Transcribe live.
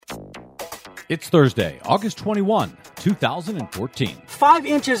It's Thursday, August 21, 2014. 5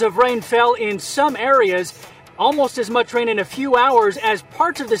 inches of rain fell in some areas, almost as much rain in a few hours as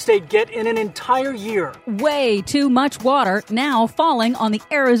parts of the state get in an entire year. Way too much water now falling on the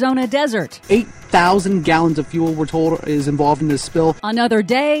Arizona desert. 8,000 gallons of fuel, we're told, is involved in this spill. Another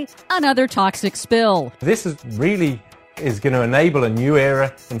day, another toxic spill. This is going to enable a new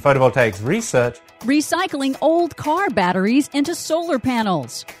era in photovoltaics research. Recycling old car batteries into solar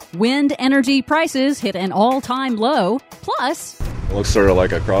panels. Wind energy prices hit an all-time low. Plus, it looks sort of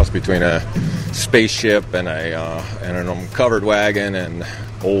like a cross between a spaceship and a covered wagon and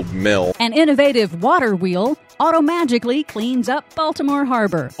old mill. An innovative water wheel auto-magically cleans up Baltimore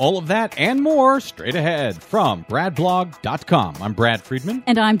Harbor. All of that and more straight ahead from BradBlog.com. I'm Brad Friedman.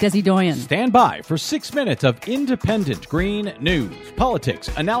 And I'm Desi Doyen. Stand by for 6 minutes of independent green news,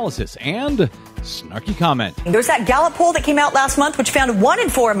 politics, analysis, and snarky comment. There's that Gallup poll that came out last month, which found 1 in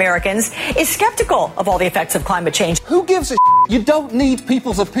 4 Americans is skeptical of all the effects of climate change. Who gives a You don't need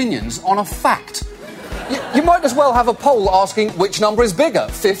people's opinions on a fact. You might as well have a poll asking which number is bigger,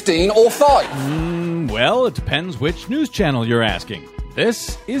 15 or 5. Well, it depends which news channel you're asking.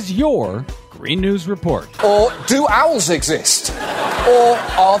 This is your Green News Report. Or do owls exist? Or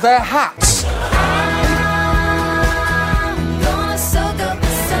are there hats?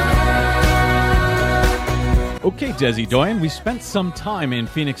 Okay, Desi Doyen, we spent some time in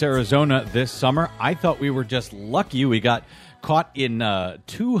Phoenix, Arizona this summer. I thought we were just lucky we got caught in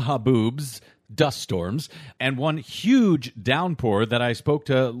 2 haboobs, dust storms, and 1 huge downpour that I spoke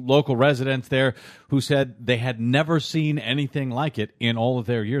to local residents there who said they had never seen anything like it in all of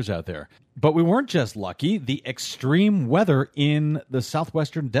their years out there. But we weren't just lucky. The extreme weather in the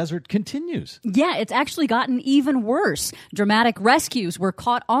southwestern desert continues. Yeah, it's actually gotten even worse. Dramatic rescues were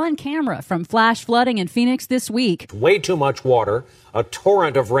caught on camera from flash flooding in Phoenix this week. Way too much water, a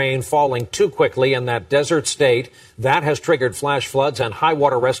torrent of rain falling too quickly in that desert state. That has triggered flash floods and high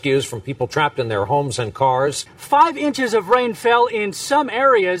water rescues from people trapped in their homes and cars. 5 inches of rain fell in some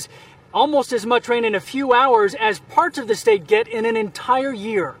areas, almost as much rain in a few hours as parts of the state get in an entire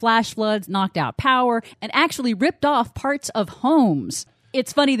year. Flash floods knocked out power and actually ripped off parts of homes.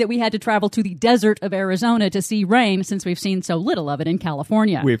 It's funny that we had to travel to the desert of Arizona to see rain since we've seen so little of it in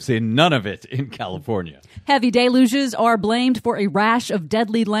California. We've seen none of it in California. Heavy deluges are blamed for a rash of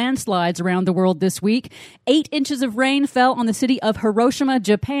deadly landslides around the world this week. 8 inches of rain fell on the city of Hiroshima,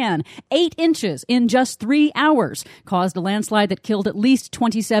 Japan. 8 inches in just 3 hours caused a landslide that killed at least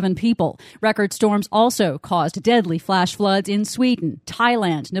 27 people. Record storms also caused deadly flash floods in Sweden,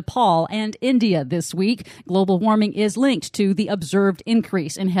 Thailand, Nepal, and India this week. Global warming is linked to the observed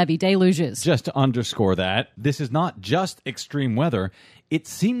increase in heavy deluges. Just to underscore that, this is not just extreme weather. It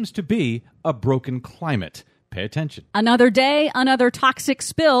seems to be a broken climate. Pay attention. Another day, another toxic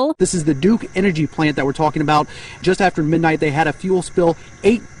spill. This is the Duke Energy plant that we're talking about. Just after midnight, they had a fuel spill.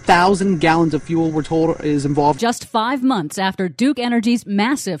 8,000 gallons of fuel, we're told, is involved. Just 5 months after Duke Energy's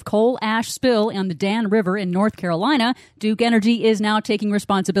massive coal ash spill on the Dan River in North Carolina, Duke Energy is now taking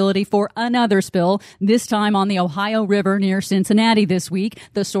responsibility for another spill, this time on the Ohio River near Cincinnati this week,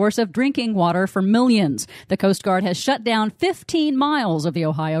 the source of drinking water for millions. The Coast Guard has shut down 15 miles of the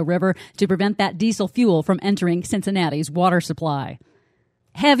Ohio River to prevent that diesel fuel from entering Cincinnati's water supply.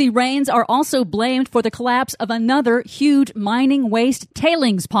 Heavy rains are also blamed for the collapse of another huge mining waste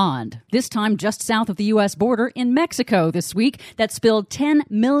tailings pond, this time just south of the U.S. border in Mexico this week, that spilled 10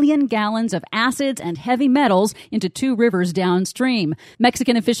 million gallons of acids and heavy metals into 2 rivers downstream.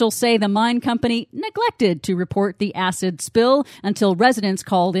 Mexican officials say the mine company neglected to report the acid spill until residents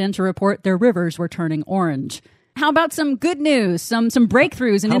called in to report their rivers were turning orange. How about some good news, some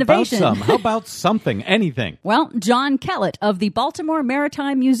breakthroughs and innovation? How about something, anything? Well, John Kellett of the Baltimore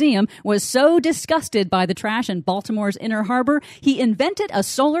Maritime Museum was so disgusted by the trash in Baltimore's Inner Harbor, he invented a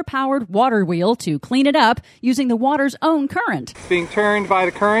solar-powered water wheel to clean it up using the water's own current. It's being turned by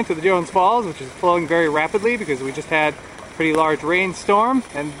the current of the Jones Falls, which is flowing very rapidly because we just had a pretty large rainstorm,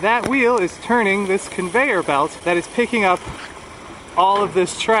 and that wheel is turning this conveyor belt that is picking up all of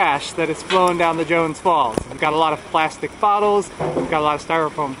this trash that is flowing down the Jones Falls. We've got a lot of plastic bottles, we've got a lot of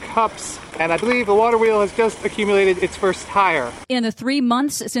styrofoam cups, and I believe the water wheel has just accumulated its first tire. In the 3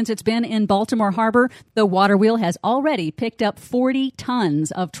 months since it's been in Baltimore Harbor, the water wheel has already picked up 40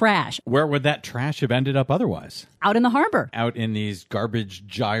 tons of trash. Where would that trash have ended up otherwise? Out in the harbor. Out in these garbage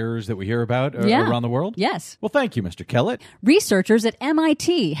gyres that we hear about around the world? Yes. Well, thank you, Mr. Kellett. Researchers at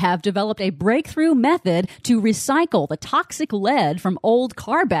MIT have developed a breakthrough method to recycle the toxic lead from old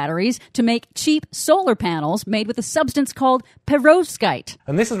car batteries to make cheap solar panels made with a substance called perovskite.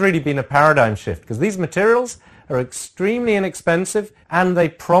 And this has really been a paradigm shift because these materials are extremely inexpensive, and they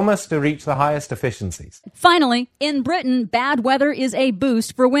promise to reach the highest efficiencies. Finally, in Britain, bad weather is a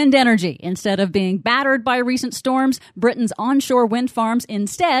boost for wind energy. Instead of being battered by recent storms, Britain's onshore wind farms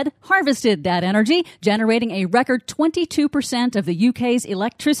instead harvested that energy, generating a record 22% of the UK's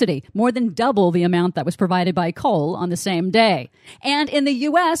electricity, more than double the amount that was provided by coal on the same day. And in the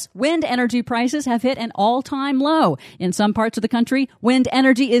US, wind energy prices have hit an all-time low. In some parts of the country, wind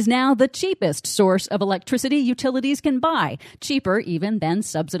energy is now the cheapest source of electricity utilities can buy, cheaper even than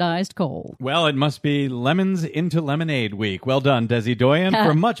subsidized coal. Well, it must be lemons into lemonade week. Well done, Desi Doyen.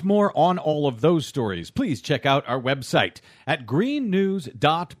 For much more on all of those stories, please check out our website at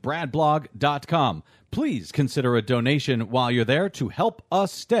greennews.bradblog.com. Please consider a donation while you're there to help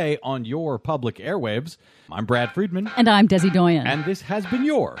us stay on your public airwaves. I'm Brad Friedman. And I'm Desi Doyen. And this has been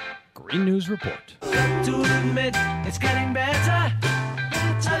your Green News Report. To admit it's getting better, a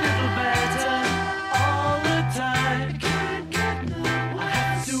little better all the time. I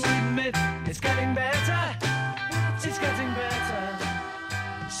have to admit it's getting better, it's getting better.